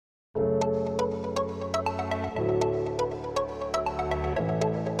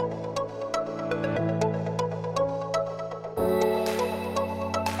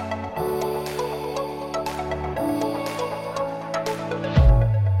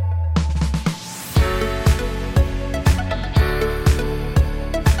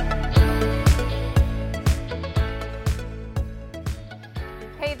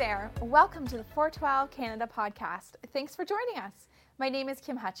welcome to the 412 Canada podcast. Thanks for joining us. My name is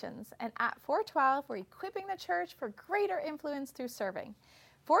Kim Hutchins, and at 412, we're equipping the church for greater influence through serving.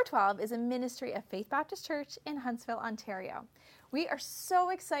 412 is a ministry of Faith Baptist Church in Huntsville, Ontario. We are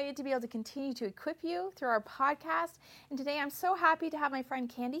so excited to be able to continue to equip you through our podcast, and today I'm so happy to have my friend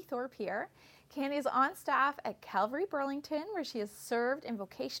Candy Thorpe here. Candy is on staff at Calvary Burlington, where she has served in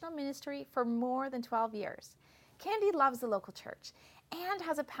vocational ministry for more than 12 years. Candy loves the local church and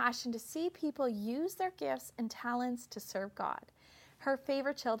has a passion to see people use their gifts and talents to serve God. Her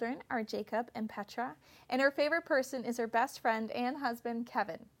favorite children are Jacob and Petra, and her favorite person is her best friend and husband,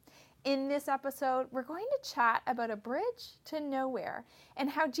 Kevin. In this episode, we're going to chat about a bridge to nowhere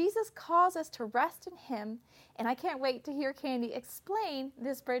and how Jesus calls us to rest in Him, and I can't wait to hear Candy explain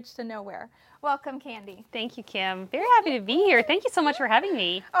this bridge to nowhere. Welcome, Candy. Thank you, Kim. Very happy to be here. Thank you so much for having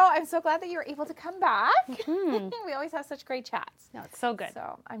me. Oh, I'm so glad that you were able to come back. We always have such great chats. No, it's so good.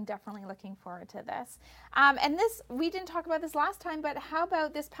 So I'm definitely looking forward to this. And this, we didn't talk about this last time, but how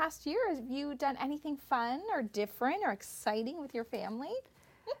about this past year? Have you done anything fun or different or exciting with your family?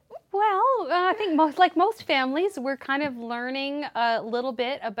 Well, I think most families, we're kind of learning a little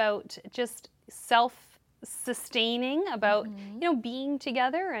bit about just self-sustaining, about being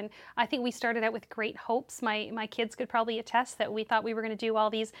together. And I think we started out with great hopes. My kids could probably attest that we thought we were going to do all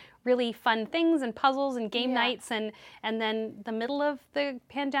these really fun things and puzzles and game nights, and then the middle of the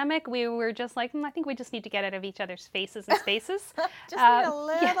pandemic, we were just like, I think we just need to get out of each other's faces and spaces. Just need a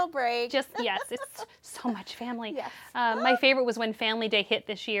little break. Yes, it's so much family. Yes. My favorite was when Family Day hit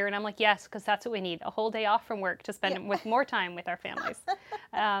this year, and I'm like, yes, because that's what we need, a whole day off from work to spend with more time with our families.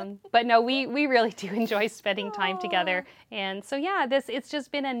 But no, we really do enjoy spending time together. And so it's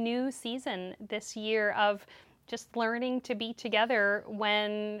just been a new season this year of just learning to be together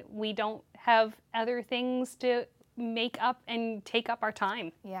when we don't have other things to make up and take up our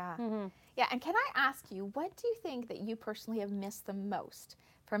time. Yeah. Yeah, and can I ask you, what do you think that you personally have missed the most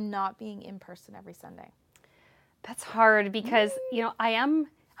from not being in person every Sunday? That's hard because,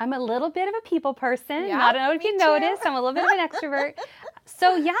 I'm a little bit of a people person. Yeah, I don't know if you too. noticed. I'm a little bit of an extrovert.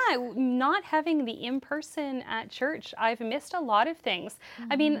 So not having the in-person at church, I've missed a lot of things.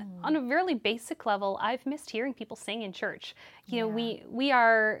 I mean, on a really basic level, I've missed hearing people sing in church. We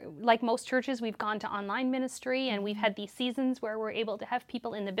are, like most churches, we've gone to online ministry, and we've had these seasons where we're able to have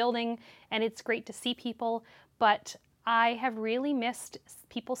people in the building, and it's great to see people. But I have really missed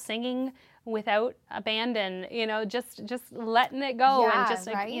people singing without abandon, just letting it go and just,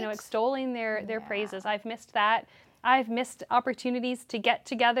 extolling their praises. I've missed that. I've missed opportunities to get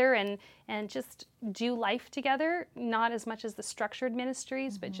together and just do life together, not as much as the structured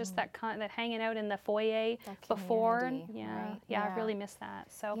ministries, but just that hanging out in the foyer before. And I've really missed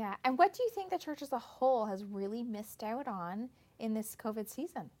that. So yeah. And what do you think the church as a whole has really missed out on in this COVID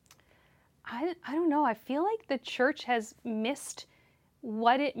season? I don't know. I feel like the church has missed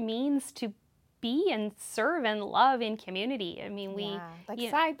what it means to be and serve and love in community. I mean,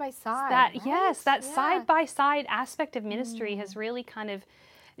 side by side. That side by side aspect of ministry has really kind of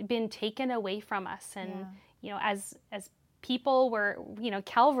been taken away from us. And as people were,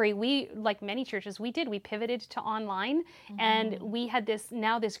 Calvary, we, like many churches, we pivoted to online, and we had this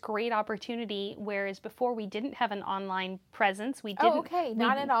great opportunity, whereas before we didn't have an online presence. We didn't. Oh, okay.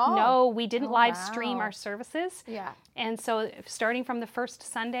 Not at all. No, we didn't live stream our services. Yeah. And so starting from the first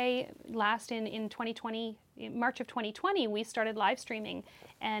Sunday in 2020, March of 2020, we started live streaming,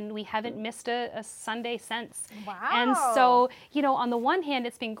 and we haven't missed a Sunday since. Wow. And so, on the one hand,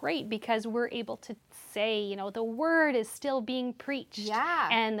 it's been great because we're able to say, the word is still being preached. Yeah.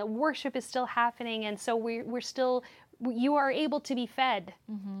 And the worship is still happening. And so you are able to be fed.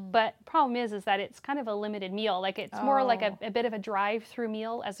 But problem is that it's kind of a limited meal. Like it's more like a bit of a drive-through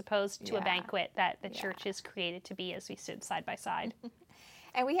meal as opposed to a banquet that the church is created to be as we stood side by side.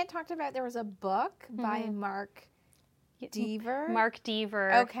 And we had talked about there was a book by Mark Dever. Mark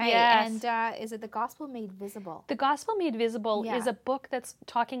Dever. Okay. Yes. And is it The Gospel Made Visible? The Gospel Made Visible is a book that's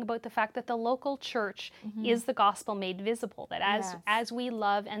talking about the fact that the local church is the gospel made visible. That as we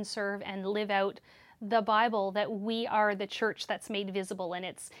love and serve and live out the Bible, that we are the church that's made visible, and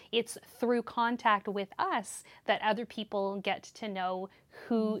it's through contact with us that other people get to know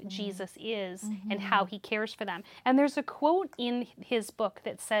who Jesus is and how he cares for them. And there's a quote in his book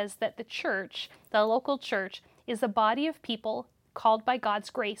that says that the church, the local church, is a body of people called by God's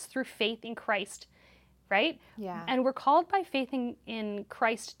grace through faith in Christ, right? Yeah. And we're called by faith in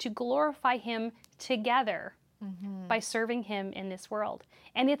Christ to glorify him together by serving him in this world.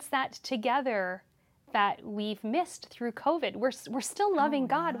 And it's that together that we've missed through COVID. We're still loving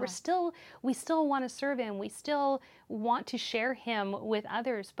God. We still want to serve him. We still want to share him with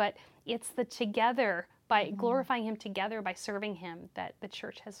others, but it's the together, by glorifying him together, by serving him, that the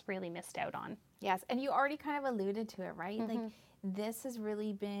church has really missed out on. Yes, and you already kind of alluded to it, right? Like this has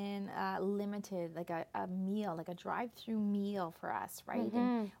really been limited, like a meal, like a drive-through meal for us, right?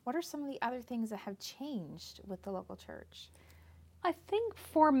 And what are some of the other things that have changed with the local church? I think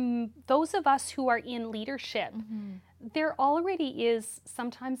for those of us who are in leadership, there already is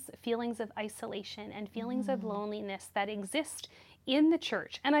sometimes feelings of isolation and feelings of loneliness that exist in the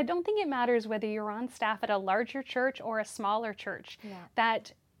church. And I don't think it matters whether you're on staff at a larger church or a smaller church,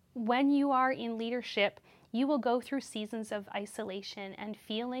 that when you are in leadership, you will go through seasons of isolation and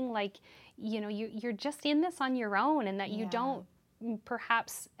feeling like, you know, you're just in this on your own, and that you don't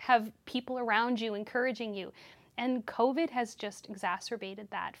perhaps have people around you encouraging you. And COVID has just exacerbated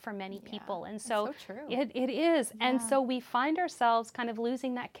that for many people. And so, true. It is. Yeah. And so we find ourselves kind of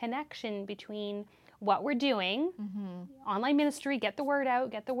losing that connection between what we're doing, online ministry, get the word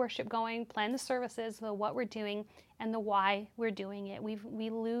out, get the worship going, plan the services, what we're doing, and the why we're doing it. We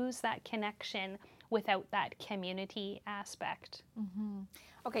lose that connection without that community aspect.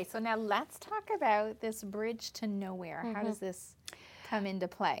 Okay, so now let's talk about this bridge to nowhere. How does this come into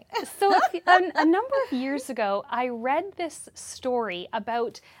play? So a number of years ago, I read this story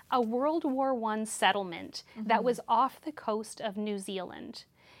about a World War I settlement that was off the coast of New Zealand.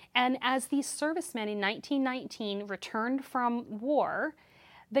 And as these servicemen in 1919 returned from war,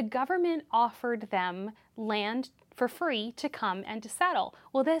 the government offered them land for free to come and to settle.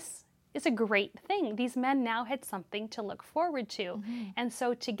 Well, this is a great thing. These men now had something to look forward to. And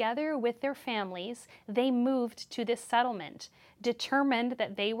so together with their families, they moved to this settlement, determined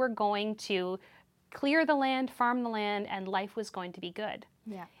that they were going to clear the land, farm the land, and life was going to be good.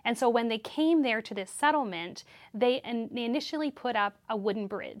 And so when they came there to this settlement, they initially put up a wooden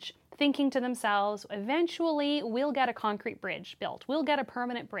bridge, thinking to themselves, eventually we'll get a concrete bridge built. We'll get a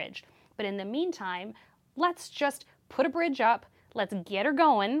permanent bridge. But in the meantime, let's just put a bridge up. Let's get her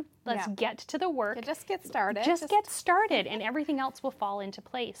going. Let's get to the work. Just get started. Just get started, and everything else will fall into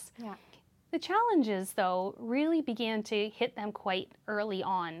place. The challenges, though, really began to hit them quite early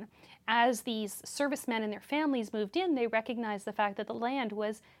on. As these servicemen and their families moved in, they recognized the fact that the land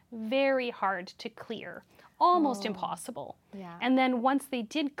was very hard to clear, almost impossible. And then once they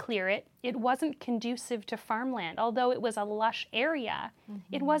did clear it, it wasn't conducive to farmland. Although it was a lush area,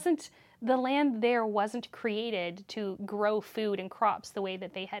 the land there wasn't created to grow food and crops the way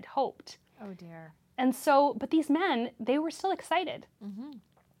that they had hoped. Oh dear. And so, but these men, they were still excited.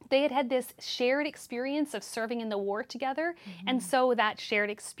 They had this shared experience of serving in the war together. And so that shared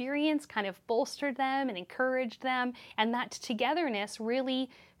experience kind of bolstered them and encouraged them. And that togetherness really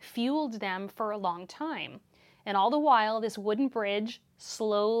fueled them for a long time. And all the while, this wooden bridge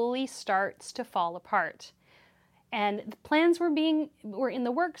slowly starts to fall apart. And the plans were in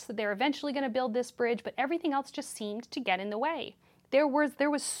the works that they're eventually going to build this bridge, but everything else just seemed to get in the way. There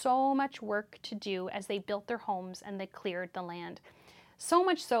was so much work to do as they built their homes and they cleared the land. So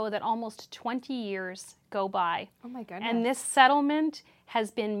much so that almost 20 years go by. Oh my goodness. And this settlement has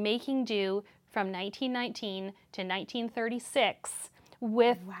been making do from 1919 to 1936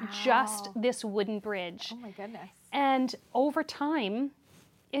 with just this wooden bridge. Oh my goodness. And over time,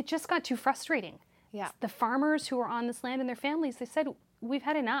 it just got too frustrating. The farmers who were on this land and their families, they said, we've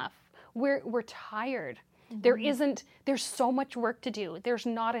had enough. We're tired. There's so much work to do. There's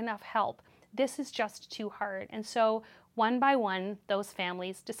not enough help. This is just too hard. And so one by one, those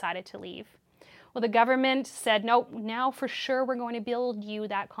families decided to leave. Well, the government said, nope, now for sure we're going to build you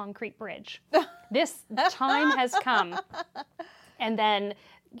that concrete bridge. This time has come. And then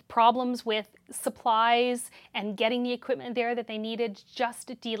problems with supplies and getting the equipment there that they needed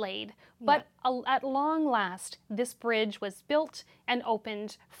just delayed. But at long last, this bridge was built and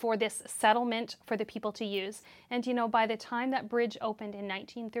opened for this settlement for the people to use. And you know, by the time that bridge opened in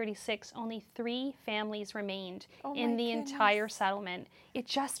 1936, only 3 families remained in the entire settlement. It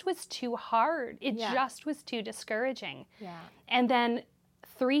just was too hard. It just was too discouraging. And then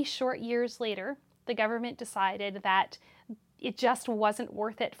 3 short years later, the government decided that it just wasn't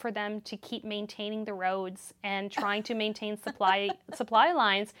worth it for them to keep maintaining the roads and trying to maintain supply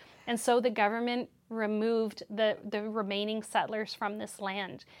lines. And so the government removed the remaining settlers from this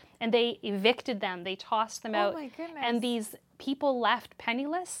land. And they evicted them. They tossed them out. Oh my goodness. And these people left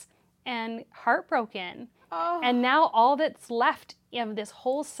penniless and heartbroken. And now all that's left of this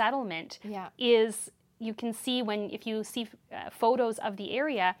whole settlement is, you can see if you see photos of the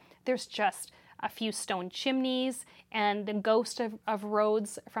area, there's just a few stone chimneys and the ghost of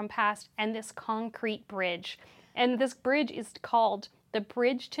roads from past, and this concrete bridge. And this bridge is called the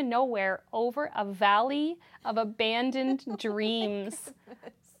Bridge to Nowhere over a Valley of Abandoned Dreams.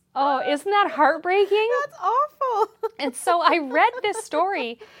 Oh, isn't that heartbreaking? That's awful. And so I read this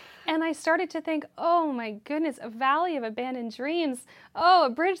story and I started to think, oh my goodness, a valley of abandoned dreams. Oh, a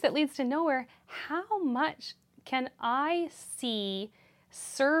bridge that leads to nowhere. How much can I see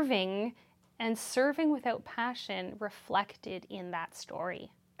serving and serving without passion reflected in that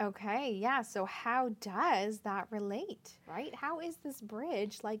story? Okay, yeah. So how does that relate, right? How is this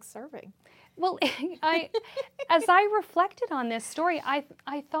bridge like serving? Well, as I reflected on this story, I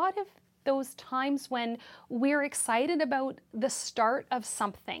thought of those times when we're excited about the start of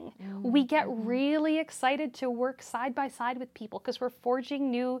something. We get really excited to work side by side with people because we're forging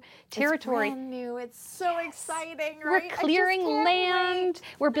new territory. It's brand new. It's so exciting, right? We're clearing land.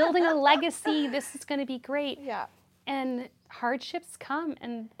 We're building a legacy. This is going to be great. Yeah. And hardships come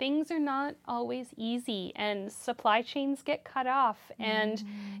and things are not always easy and supply chains get cut off. And,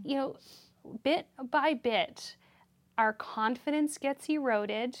 you know, bit by bit, our confidence gets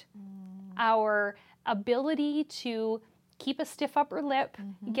eroded. Our ability to keep a stiff upper lip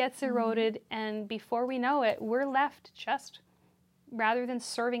gets eroded. And before we know it, we're left just, rather than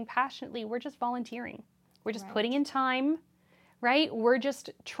serving passionately, we're just volunteering. We're just putting in time, right? We're just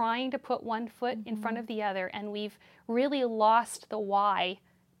trying to put one foot in front of the other. And we've really lost the why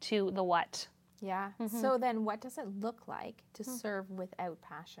to the what. Yeah. So then what does it look like to serve without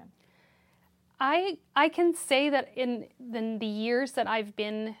passion? I can say that in the years that I've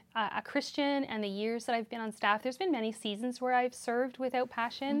been a Christian and the years that I've been on staff, there's been many seasons where I've served without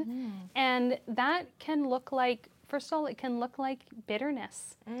passion. And that can look like, first of all, it can look like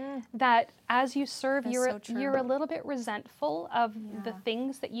bitterness. That as you serve, you're a little bit resentful of the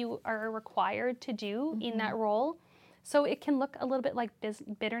things that you are required to do in that role. So it can look a little bit like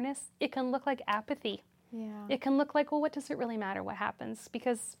bitterness. It can look like apathy. Yeah. It can look like, well, what does it really matter what happens?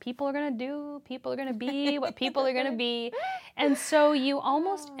 Because people are going to do, people are going to be what people are going to be. And so you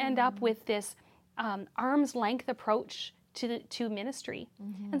almost end up with this arm's length approach to ministry.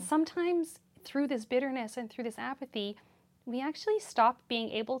 And sometimes through this bitterness and through this apathy, we actually stop being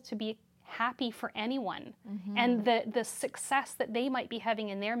able to be happy for anyone and the success that they might be having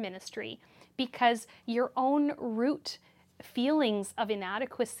in their ministry, because your own root feelings of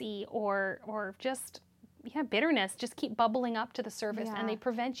inadequacy or just bitterness just keep bubbling up to the surface, and they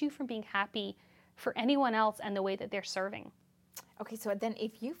prevent you from being happy for anyone else and the way that they're serving. Okay, so then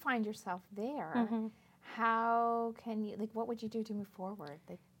if you find yourself there, how can you, like, what would you do to move forward?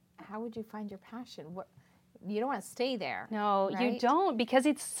 Like, how would you find your passion? You don't want to stay there. No, right? you don't, because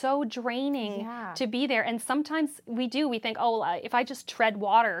it's so draining to be there. And sometimes we think, oh, if I just tread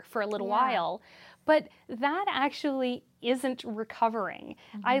water for a little while. But that actually isn't recovering.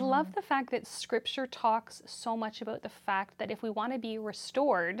 I love the fact that Scripture talks so much about the fact that if we want to be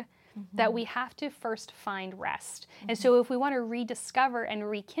restored, that we have to first find rest. And so if we want to rediscover and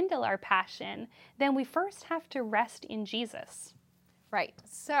rekindle our passion, then we first have to rest in Jesus. Right.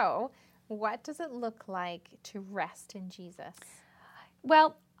 So what does it look like to rest in Jesus?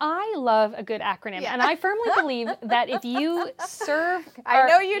 Well, I love a good acronym, and I firmly believe that if you serve... I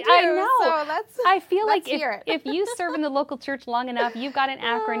know you do. I know. So I feel like if you serve in the local church long enough, you've got an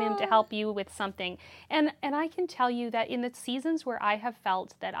acronym to help you with something. And I can tell you that in the seasons where I have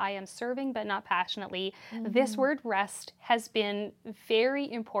felt that I am serving but not passionately, this word rest has been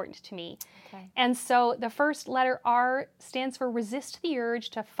very important to me. Okay. And so the first letter R stands for resist the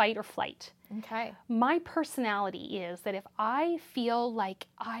urge to fight or flight. Okay. My personality is that if I feel like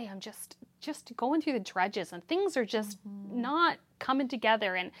I am just going through the dredges and things are just not coming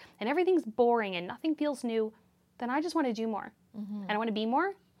together and everything's boring and nothing feels new, then I just want to do more. And I want to be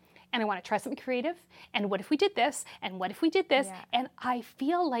more, and I want to try something creative. And what if we did this? And what if we did this? Yeah. And I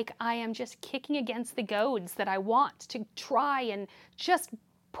feel like I am just kicking against the goads that I want to try and just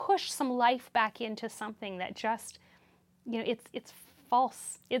push some life back into something that just, it's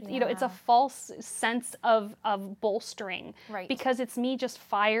false. It's a false sense of bolstering, right? Because it's me just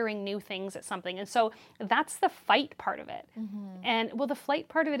firing new things at something. And so that's the fight part of it. And the flight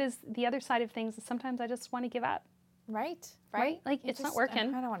part of it is the other side of things. Sometimes I just want to give up. Right. Like it's not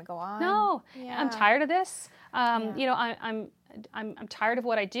working. I don't want to go on. No, I'm tired of this. I'm tired of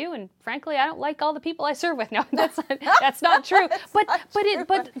what I do, and frankly, I don't like all the people I serve with. No, that's not true.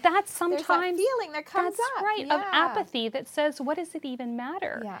 But that's sometimes that feeling that comes up. Right, of apathy that says, what does it even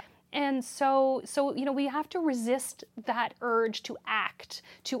matter? Yeah. And so we have to resist that urge to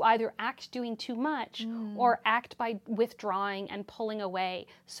either act doing too much or act by withdrawing and pulling away.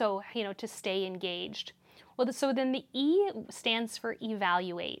 So to stay engaged. Well, so then the E stands for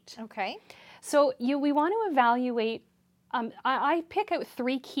evaluate. Okay. So we want to evaluate I pick out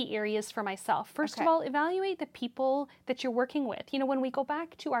 3 key areas for myself. First of all, evaluate the people that you're working with. You know, when we go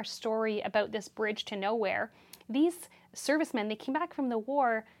back to our story about this bridge to nowhere, these servicemen, they came back from the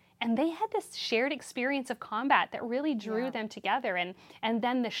war and they had this shared experience of combat that really drew them together. And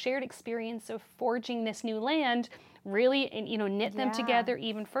then the shared experience of forging this new land really, you know, knit them together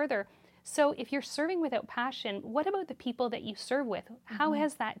even further. So if you're serving without passion, what about the people that you serve with? How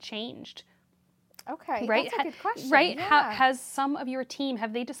has that changed? Okay, right? That's a good question. Right? Yeah. Has some of your team,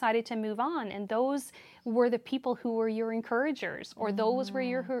 have they decided to move on? And those were the people who were your encouragers, or those were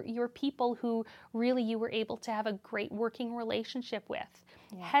your people who really you were able to have a great working relationship with.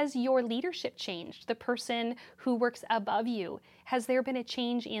 Has your leadership changed? The person who works above you, has there been a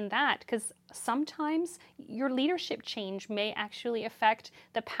change in that? Because sometimes your leadership change may actually affect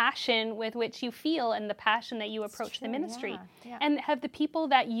the passion with which you feel and the passion that you approach the ministry. And have the people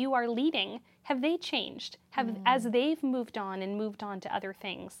that you are leading, have they changed? As they've moved on and moved on to other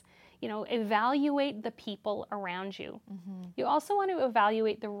things? You know, evaluate the people around you. You also want to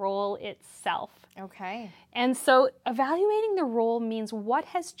evaluate the role itself. Okay. And so evaluating the role means what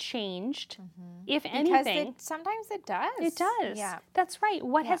has changed, if anything. Because sometimes it does. It does. Yeah. That's right.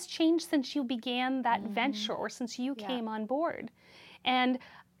 What has changed since you began that venture or since you came on board? And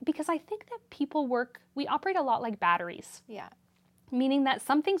because I think that people we operate a lot like batteries. Yeah. Meaning that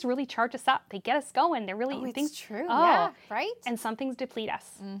some things really charge us up. They get us going. They're really It's true. Yeah, right? And some things deplete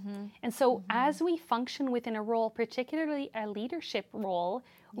us. And so as we function within a role, particularly a leadership role,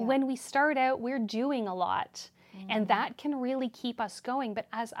 when we start out, we're doing a lot. And that can really keep us going. But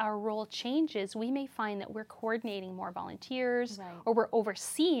as our role changes, we may find that we're coordinating more volunteers or we're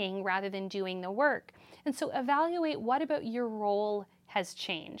overseeing rather than doing the work. And so evaluate what about your role has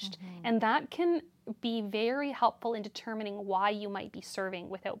changed. And that can be very helpful in determining why you might be serving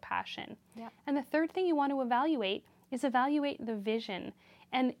without passion. And the third thing you want to evaluate is evaluate the vision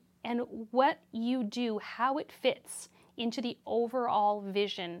and what you do, how it fits into the overall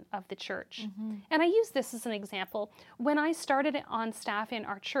vision of the church. And I use this as an example. When I started on staff in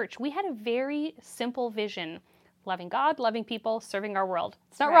our church, we had a very simple vision: loving God, loving people, serving our world.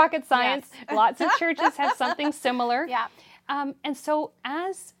 It's not rocket science. Lots of churches have something similar. And so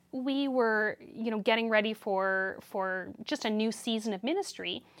as we were, you know, getting ready for just a new season of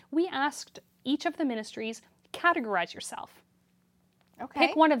ministry, we asked each of the ministries, categorize yourself.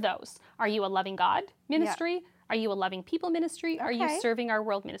 Pick one of those. Are you a loving God ministry? Are you a loving people ministry? Are you serving our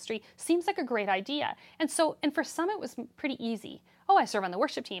world ministry? Seems like a great idea. And for some it was pretty easy. Oh, I serve on the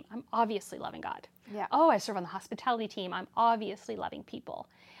worship team. I'm obviously loving God. Oh, I serve on the hospitality team. I'm obviously loving people.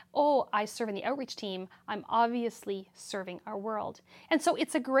 Oh, I serve in the outreach team. I'm obviously serving our world. And so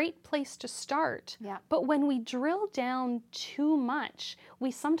it's a great place to start. But when we drill down too much,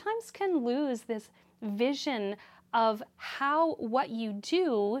 we sometimes can lose this vision of how what you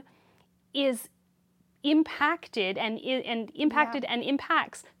do is impacted and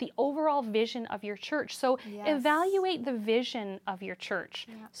impacts the overall vision of your church. So evaluate the vision of your church.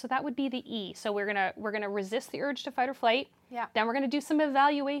 So that would be the E. So we're gonna resist the urge to fight or flight. Then we're gonna do some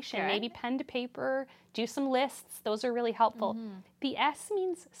evaluation, maybe pen to paper, do some lists. Those are really helpful. The S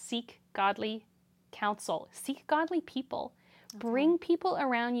means seek godly counsel. Seek godly people. Bring people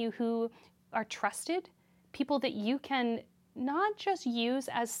around you who are trusted, people that you can not just use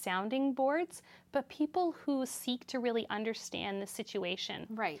as sounding boards, but people who seek to really understand the situation.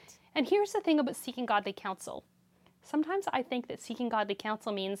 And here's the thing about seeking godly counsel. Sometimes I think that seeking godly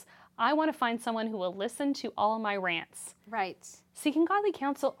counsel means I want to find someone who will listen to all my rants. Seeking godly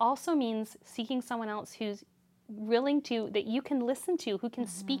counsel also means seeking someone else who's willing to, that you can listen to, who can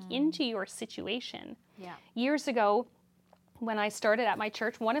speak into your situation. Years ago, when I started at my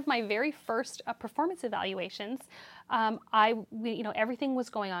church, one of my very first performance evaluations, everything was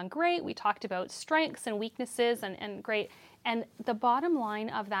going on great. We talked about strengths and weaknesses and great. And the bottom line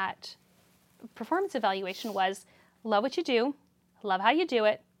of that performance evaluation was, love what you do, love how you do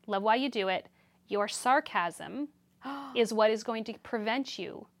it, love why you do it. Your sarcasm is what is going to prevent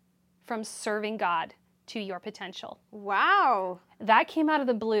you from serving God to your potential. Wow. That came out of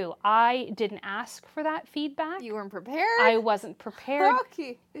the blue. I didn't ask for that feedback. You weren't prepared? I wasn't prepared.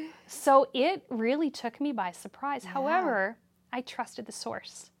 Okay. So it really took me by surprise. However, I trusted the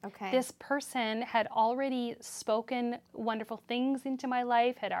source. This person had already spoken wonderful things into my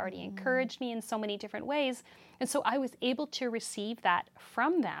life, had already encouraged me in so many different ways. And so I was able to receive that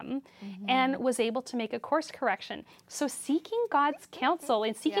from them and was able to make a course correction. So seeking God's counsel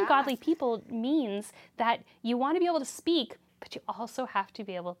and seeking godly people means that you want to be able to speak, but you also have to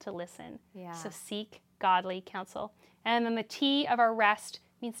be able to listen. So seek godly counsel. And then the T of our rest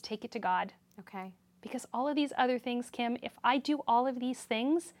means take it to God. Because all of these other things, Kim, if I do all of these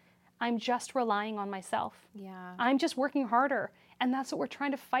things, I'm just relying on myself. Yeah. I'm just working harder. And that's what we're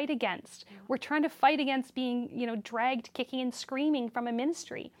trying to fight against. We're trying to fight against being, dragged, kicking and screaming from a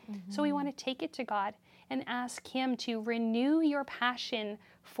ministry. So we want to take it to God and ask Him to renew your passion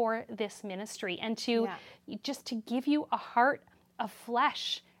for this ministry and to just to give you a heart of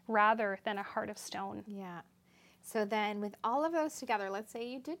flesh rather than a heart of stone. Yeah. So then with all of those together, let's say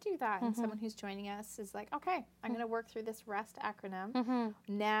you did do that and someone who's joining us is like, okay, I'm going to work through this REST acronym.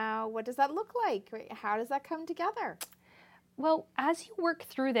 Now, what does that look like? Right? How does that come together? Well, as you work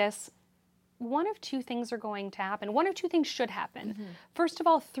through this, one of two things are going to happen. One of two things should happen. First of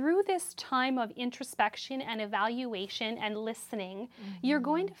all, through this time of introspection and evaluation and listening, you're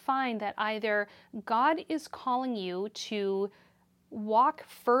going to find that either God is calling you to walk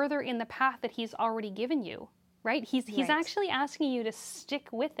further in the path that He's already given you. Right? He's actually asking you to stick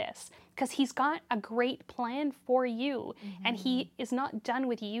with this because He's got a great plan for you and He is not done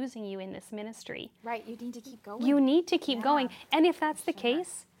with using you in this ministry. Right. You need to keep going. You need to keep going. And if that's the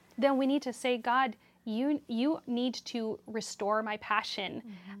case, then we need to say, God, you need to restore my passion.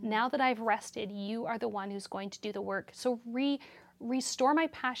 Now that I've rested, you are the one who's going to do the work. So restore my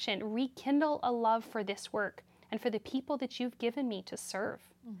passion, rekindle a love for this work and for the people that you've given me to serve.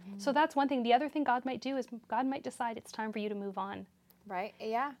 So that's one thing. The other thing God might do is God might decide it's time for you to move on. Right.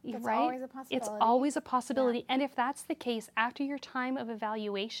 Yeah. It's right? always a possibility. It's always a possibility. And if that's the case, after your time of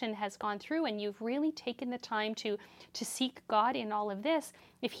evaluation has gone through and you've really taken the time to seek God in all of this,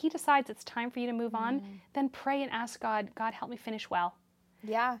 if He decides it's time for you to move on, then pray and ask God, God, help me finish well.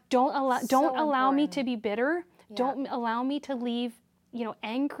 Yeah. Don't allow me to be bitter. Yeah. Don't allow me to leave,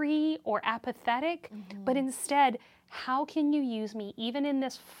 angry or apathetic, but instead, how can you use me even in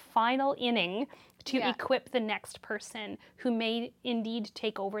this final inning to equip the next person who may indeed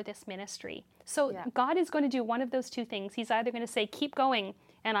take over this ministry? So God is going to do one of those two things. He's either going to say, keep going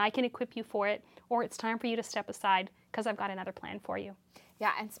and I can equip you for it, or it's time for you to step aside because I've got another plan for you.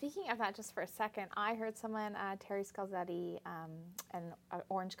 Yeah, and speaking of that just for a second, I heard someone, Terry Scalzetti, an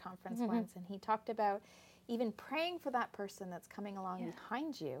Orange conference once, and he talked about even praying for that person that's coming along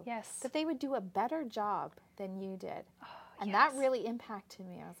behind you, that they would do a better job than you did. And that really impacted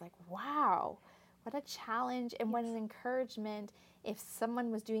me. I was like, wow, what a challenge and what an encouragement if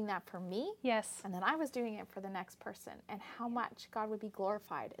someone was doing that for me, and then I was doing it for the next person, and how much God would be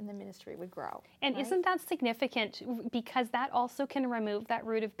glorified and the ministry would grow. And isn't that significant? Because that also can remove that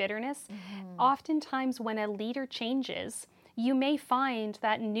root of bitterness. Oftentimes when a leader changes, you may find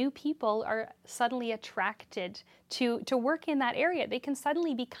that new people are suddenly attracted to work in that area. They can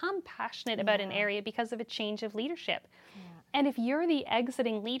suddenly become passionate about an area because of a change of leadership. And if you're the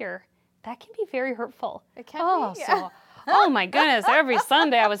exiting leader, that can be very hurtful. It can be. Oh my goodness, every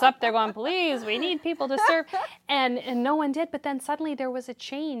Sunday I was up there going, please, we need people to serve. And no one did. But then suddenly there was a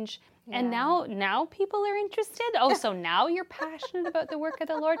change. And now people are interested. Oh, so now you're passionate about the work of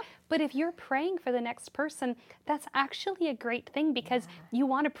the Lord. But if you're praying for the next person, that's actually a great thing because you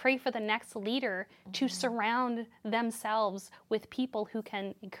want to pray for the next leader to surround themselves with people who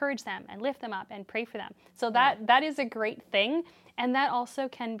can encourage them and lift them up and pray for them. So that is a great thing. And that also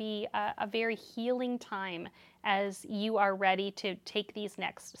can be a very healing time as you are ready to take these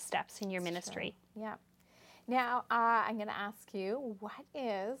next steps in your ministry. True. Yeah. Now, I'm going to ask you, what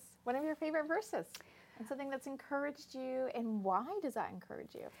is one of your favorite verses? And something that's encouraged you, and why does that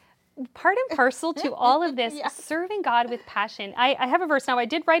encourage you? Part and parcel to all of this, serving God with passion. I have a verse now. I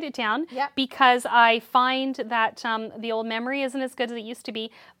did write it down because I find that the old memory isn't as good as it used to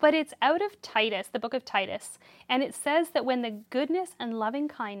be, but it's out of Titus, the book of Titus. And it says that when the goodness and loving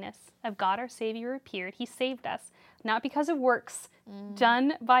kindness of God our Savior appeared, He saved us, not because of works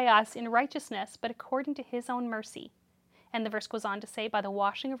done by us in righteousness, but according to His own mercy. And the verse goes on to say, by the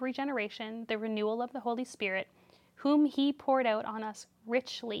washing of regeneration, the renewal of the Holy Spirit, whom He poured out on us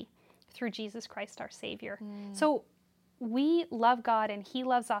richly through Jesus Christ our Savior. So we love God and He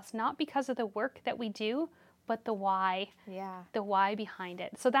loves us not because of the work that we do, but the why. The why behind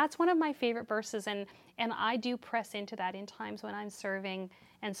it. So that's one of my favorite verses, and I do press into that in times when I'm serving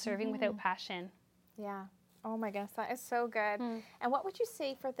and serving without passion. Yeah. Oh my goodness, that is so good. And what would you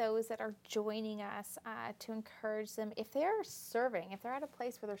say for those that are joining us to encourage them if they're serving, if they're at a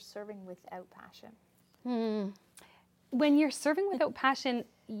place where they're serving without passion? When you're serving without passion,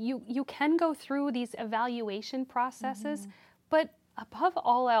 you can go through these evaluation processes, but above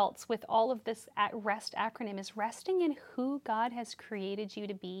all else, with all of this REST acronym, is resting in who God has created you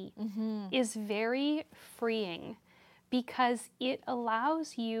to be is very freeing because it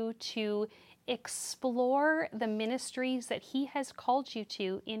allows you to explore the ministries that He has called you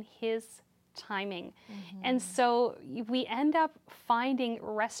to in His timing. And so we end up finding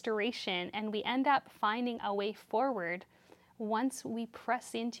restoration, and we end up finding a way forward once we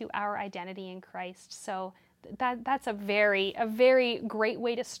press into our identity in Christ. So that's a very great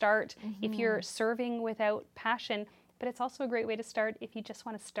way to start if you're serving without passion, but it's also a great way to start if you just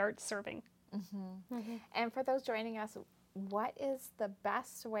want to start serving. And for those joining us, what is the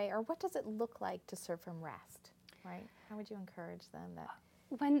best way, or what does it look like to serve from rest, right? How would you encourage them that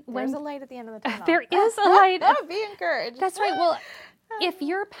there's a light at the end of the tunnel? There is a light. Be encouraged. That's right. Well, if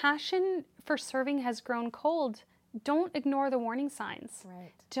your passion for serving has grown cold, don't ignore the warning signs.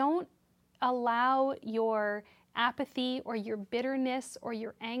 Right. Don't allow your apathy or your bitterness or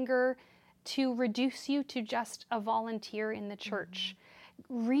your anger to reduce you to just a volunteer in the church.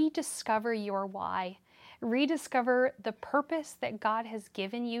 Rediscover your why. Rediscover the purpose that God has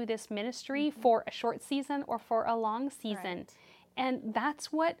given you this ministry for a short season or for a long season. Right. And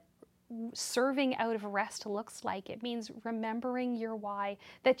that's what serving out of rest looks like. It means remembering your why,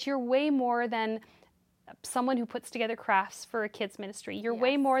 that you're way more than someone who puts together crafts for a kids ministry. You're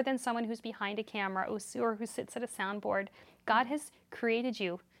way more than someone who's behind a camera or who sits at a soundboard. God has created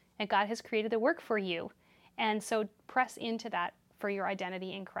you, and God has created the work for you. And so press into that for your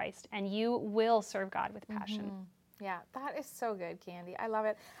identity in Christ, and you will serve God with passion. Yeah, that is so good, Candy. I love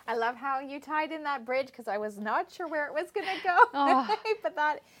it. I love how you tied in that bridge, because I was not sure where it was going to go. But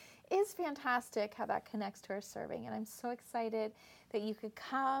that is fantastic how that connects to our serving. And I'm so excited that you could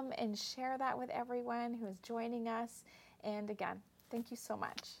come and share that with everyone who is joining us. And again, thank you so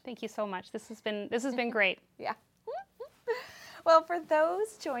much. Thank you so much. This has been great. Yeah. Well, for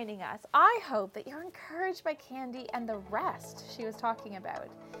those joining us, I hope that you're encouraged by Candy and the rest she was talking about.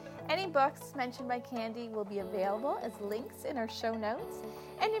 Any books mentioned by Candy will be available as links in our show notes.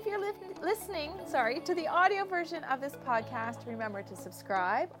 And if you're listening to the audio version of this podcast, remember to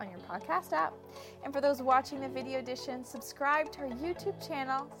subscribe on your podcast app. And for those watching the video edition, subscribe to our YouTube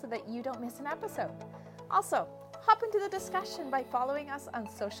channel so that you don't miss an episode. Also, hop into the discussion by following us on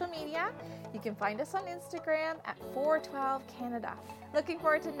social media. You can find us on Instagram at 412 Canada. Looking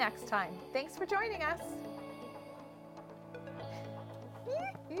forward to next time. Thanks for joining us.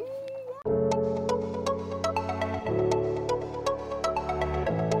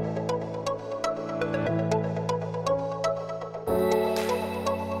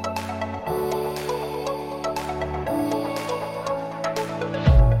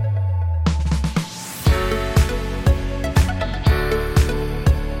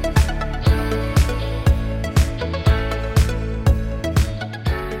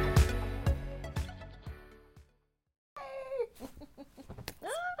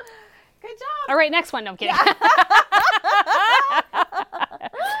 All right, next one. No, I'm kidding. What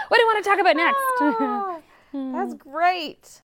do you want to talk about next? That's great.